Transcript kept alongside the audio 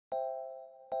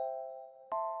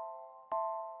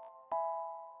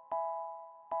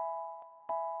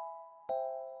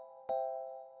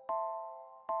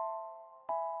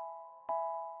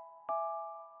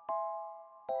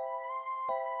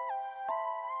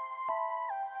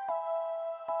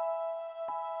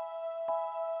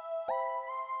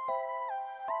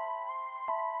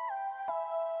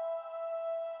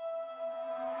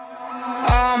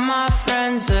my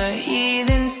friends are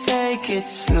heathens, take it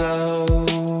slow.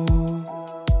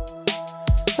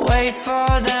 Wait for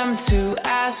them to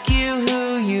ask you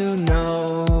who you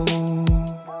know.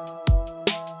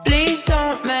 Please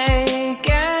don't make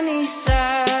any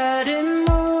sudden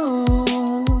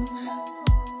moves.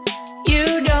 You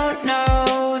don't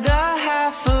know the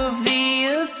half of the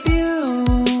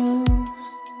abuse.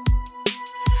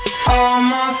 All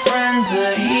my friends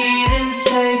are heathens,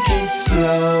 take it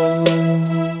slow.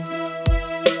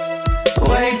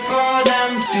 Wait for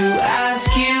them to ask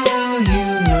you who you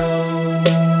know.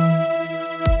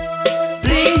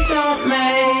 Please don't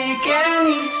make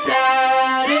any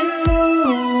sudden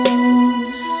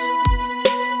moves.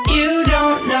 You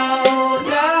don't know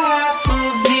the half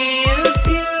of the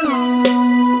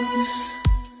abuse.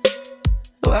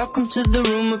 Welcome to the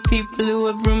room of people who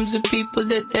have rooms of people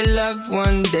that they love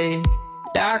one day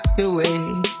locked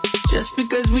away. Just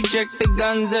because we check the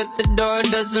guns at the door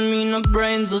doesn't mean our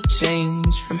brains will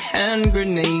change from hand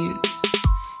grenades.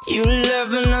 You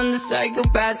love another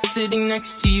psychopath sitting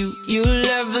next to you. You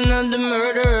love another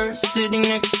murderer sitting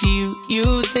next to you.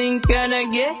 You think that I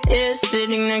get it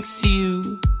sitting next to you.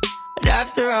 But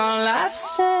after all I've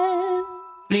said,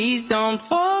 please don't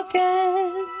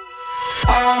forget.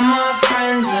 All my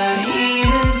friends are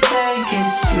heathens, take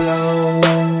it slow.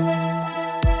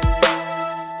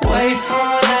 Wait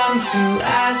for them to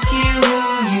ask you who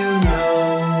you know.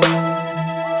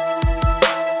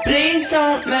 Please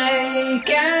don't make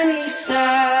any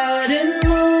sudden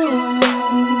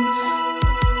moves.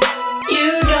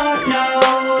 You don't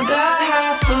know the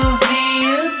half of the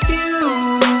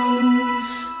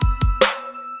abuse.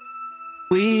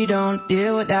 We don't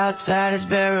deal with outsiders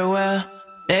very well.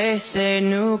 They say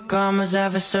newcomers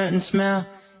have a certain smell.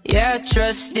 Yeah,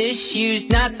 trust issues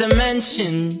not to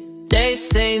mention. They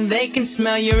say they can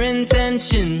smell your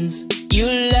intentions. You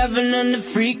laughing on the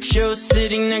freak show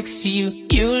sitting next to you.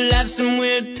 You have some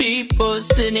weird people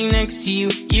sitting next to you.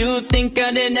 You think how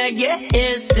did I get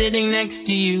here sitting next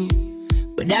to you?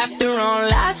 But after all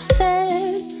I've said,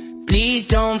 please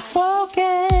don't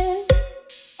forget.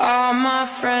 All my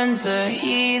friends are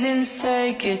heathens,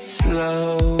 take it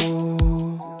slow.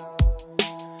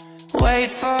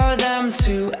 Wait for them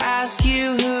to ask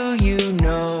you who you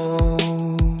know.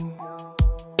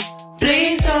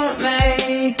 Please don't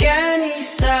make any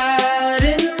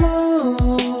sudden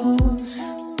moves.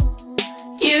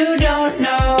 You don't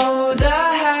know the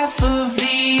half of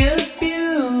the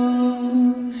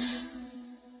abuse.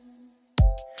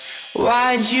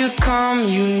 Why'd you come?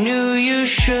 You knew you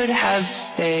should have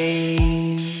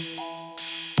stayed.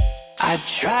 I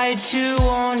tried to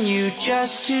warn you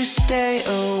just to stay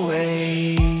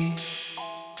away.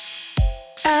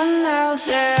 And now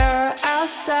they're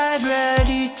outside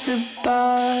ready to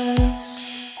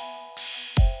bust.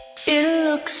 It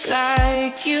looks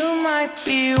like you might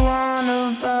be one